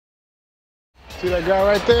See that guy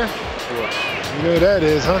right there? What? You know who that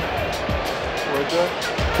is, huh? What's that?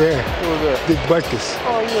 There. Who was that? Dick Butkus.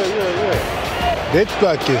 Oh, yeah. Dick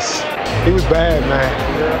Butkus. He was bad, man.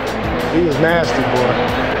 Yeah. He was nasty, boy.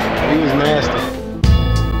 He was nasty.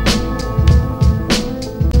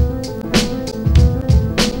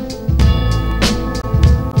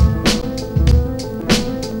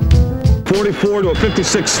 44 to a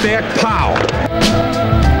 56 stack, pow!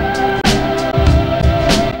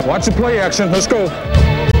 Watch the play action, let's go.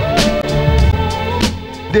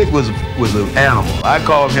 Dick was an animal. I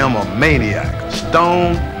called him a maniac, a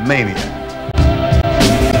stone maniac.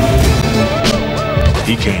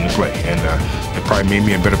 He came to play, and it probably made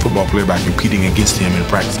me a better football player by competing against him in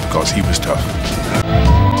practice because he was tough.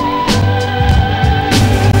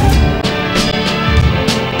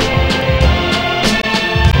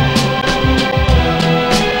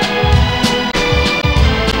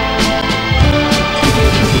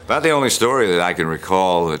 About the only story that I can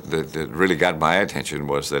recall that really got my attention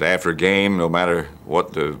was that after a game, no matter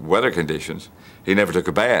what the weather conditions, he never took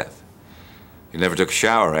a bath. He never took a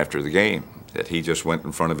shower after the game. That he just went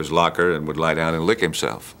in front of his locker and would lie down and lick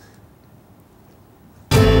himself.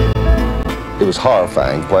 It was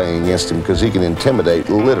horrifying playing against him because he can intimidate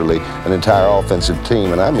literally an entire offensive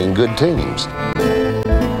team, and I mean good teams.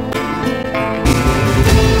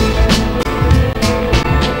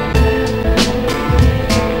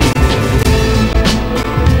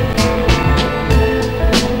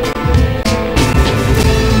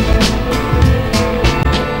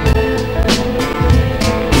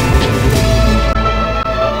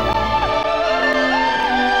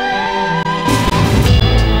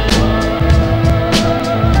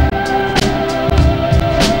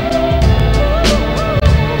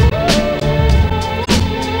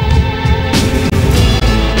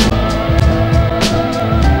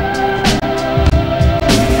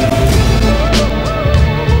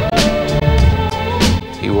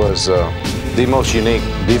 Was the most unique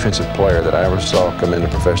defensive player that I ever saw come into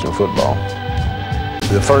professional football.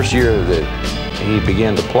 The first year that he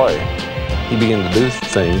began to play, he began to do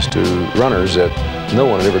things to runners that no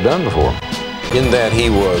one had ever done before. In that he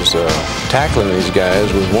was tackling these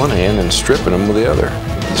guys with one hand and stripping them with the other,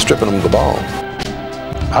 stripping them of the ball.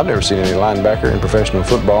 I've never seen any linebacker in professional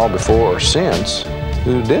football before or since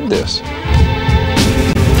who did this.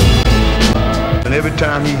 And every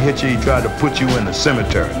time he hit you, he tried to put you in the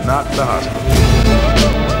cemetery, not the hospital.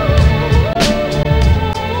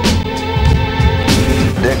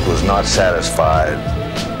 Dick was not satisfied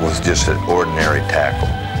with just an ordinary tackle.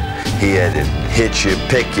 He had to hit you,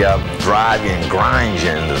 pick you up, drive you, and grind you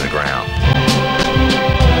into the ground.